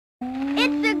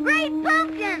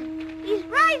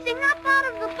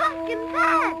pumpkin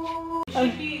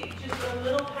patch. Just a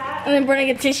little patch. And then burning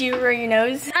a tissue for your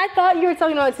nose. I thought you were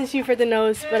talking about tissue for the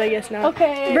nose, but I guess not.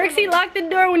 Okay. Brixie, lock the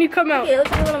door when you come out. Okay, it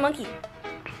looks like a little monkey.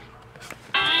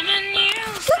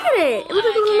 Look at it. It looks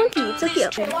like a little monkey. It's so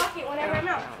cute. Lock it whenever I'm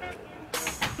out.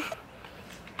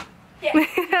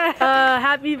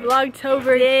 Happy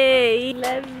Vlogtober day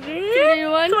 11,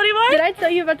 21. Did I tell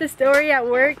you about the story at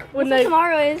work when the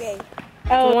Tomorrow is.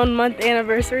 1 month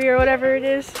anniversary or whatever it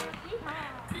is?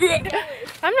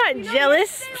 I'm not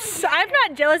jealous. I'm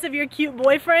not jealous of your cute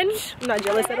boyfriend. I'm not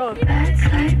jealous at all.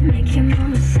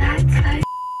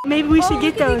 Maybe we should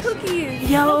get those. Cookies.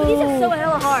 Yo. These are so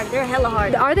hella hard. They're hella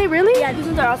hard. Are they really? Yeah, these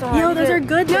ones are also hard. Yo, those are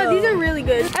good though. No, these are really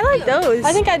good. I like those.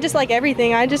 I think I just like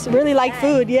everything. I just really like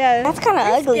food, yeah. That's kind of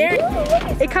ugly.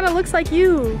 It kind of looks like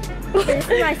you. This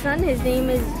is my son. His name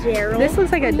is Gerald. This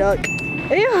looks like a duck.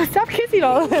 Ew, stop kissing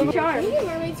all of them. Can you get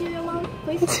mermaid cereal, Mom,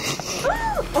 please?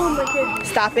 Oh my goodness.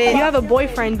 Stop it. You have a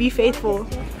boyfriend. Be faithful.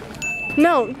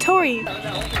 No, Tori.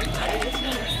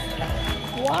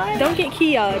 Why? Don't get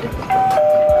keyed.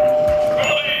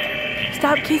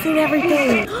 Stop kissing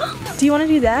everything. Do you want to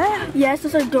do that? Yes,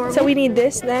 those are adorable. So we need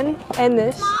this then, and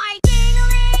this. I'm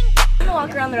gonna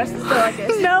walk around the rest of the store like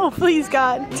this. No, please,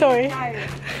 God. Tori. Go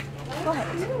ahead.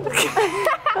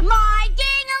 My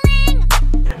ding-a-ling.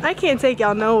 I can't take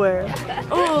y'all nowhere.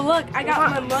 Oh, look, I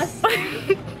got my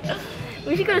mustard.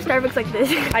 We should go to Starbucks like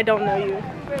this. I don't know you.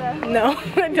 Brenna. No,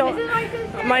 I don't.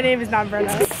 My name is not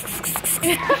Brenna.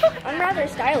 I'm rather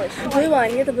stylish. The blue one,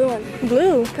 get the blue one.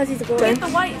 Blue. Because he's a blue one. Get the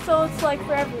white so it's like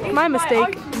for everyone. My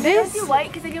mistake. This? Do white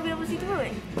because then you'll be able to see through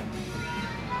it.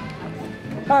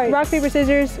 All right. Rock, paper,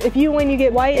 scissors. If you win, you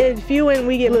get white. If you win,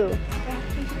 we get blue.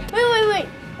 Wait.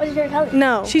 What's your color?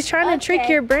 No. She's trying to trick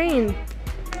your brain.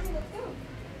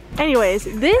 Anyways,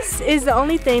 this is the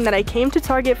only thing that I came to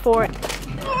Target for.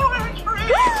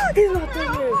 He's not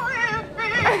there.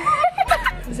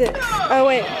 Is it? Oh,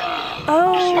 wait.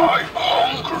 Oh.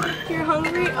 You're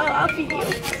hungry? Oh, I'll feed you.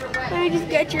 Let me just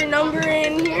get your number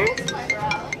in here.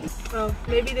 Oh,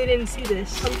 maybe they didn't see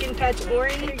this. Pumpkin patch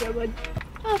orange. Here you go, bud.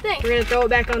 Oh, thanks. We're gonna throw it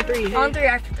back on 3. Hey. On 3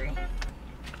 after 3.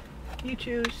 You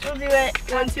choose. We'll do it.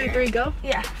 1, 2, 3, go.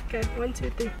 Yeah. Okay, 1, 2,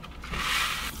 3.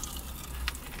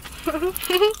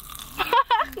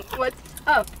 What's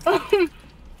up?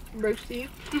 Roasty.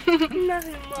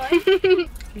 Nothing much.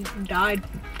 You died.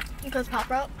 Because Pop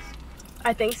Rocks?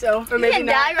 I think so. Or You maybe can't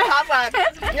not. die from Pop Rocks.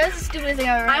 That's the stupidest thing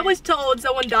I've ever heard. I was told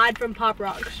someone died from Pop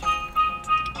Rocks.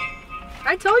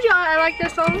 I told y'all I like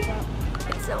this song.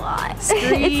 It's so hot.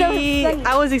 Screet. It's so funny.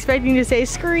 I was expecting to say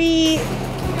screet.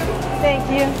 Thank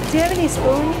you. Do you have any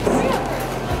spoons?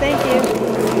 Thank you.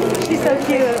 She's so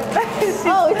cute.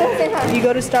 Oh, it's the same time. You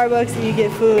go to Starbucks and you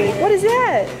get food. What is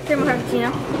that? Caramel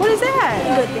Frappuccino. What is that?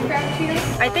 Good thing.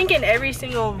 I think in every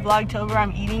single Vlogtober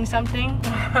I'm eating something.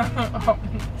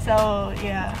 So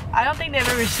yeah, I don't think they've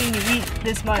ever seen you eat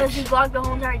this Because much. you vlogged the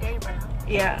whole entire day, bro.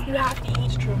 Yeah. You have to eat.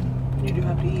 It's true. You do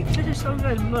have to eat. This is so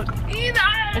good. Look. Eat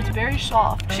that. It's very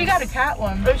soft. She got a cat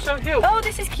one. It's so cute. Oh,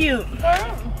 this is cute.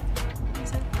 Oh.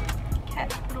 It's a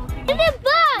cat little thing. It's a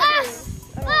bus.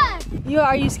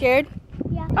 Are you scared?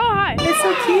 Yeah. Oh, hi. It's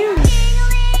so cute.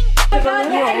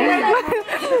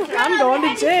 I'm going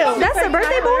to jail. That's the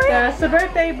birthday boy? That's the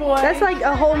birthday boy. That's like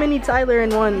a whole mini Tyler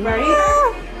in one. right.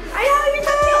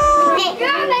 You're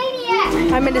a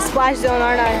maniac. I'm in the splash zone,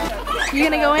 aren't I? You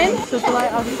gonna go in? So July,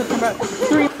 August, September.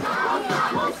 3.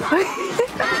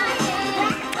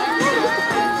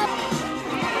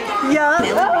 Yeah.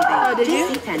 Oh, did you?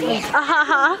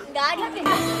 Ahaha.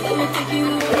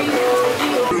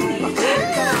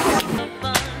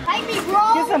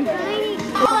 Get some.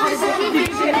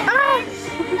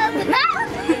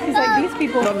 He's like these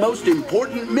people. The most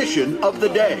important mission of the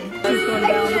day.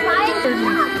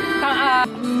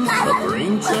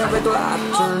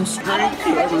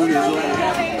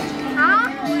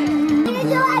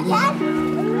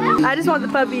 I just want the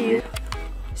puppy.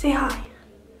 Say hi.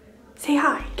 Say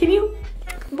hi. Can you,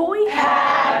 boy?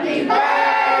 Happy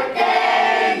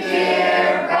birthday,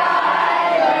 dear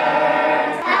Ryder.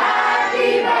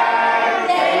 Happy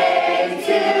birthday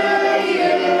to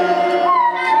you.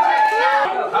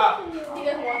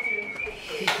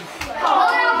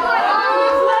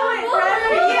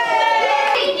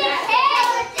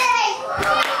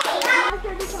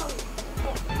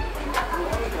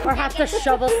 Or have to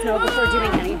shovel snow before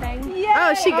doing anything.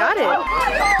 Oh, she got it.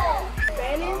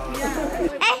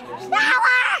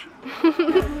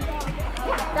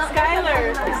 Skylar.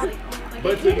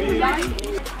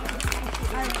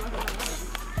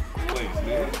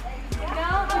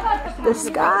 The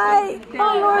sky.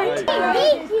 Oh, Lord.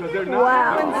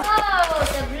 Wow. Oh,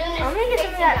 the blue. gonna get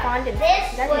some of that fondant.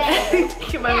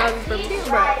 My mouth is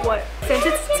burping. Right, what? Since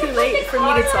it's too late for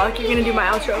me to talk, you're gonna do my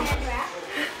outro.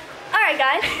 Alright,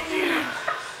 guys.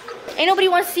 Ain't nobody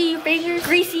wants to see your fingers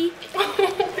greasy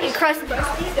and crusty.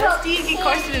 Dusty, get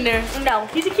Carson in there. No.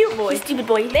 He's a cute boy. He's a stupid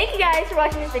boy. Thank you guys for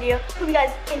watching this video. Hope you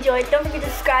guys enjoyed. Don't forget to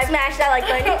subscribe, smash that like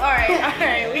button.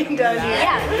 Alright, we done here.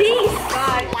 Yeah, peace.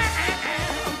 Bye.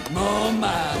 Oh,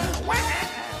 my.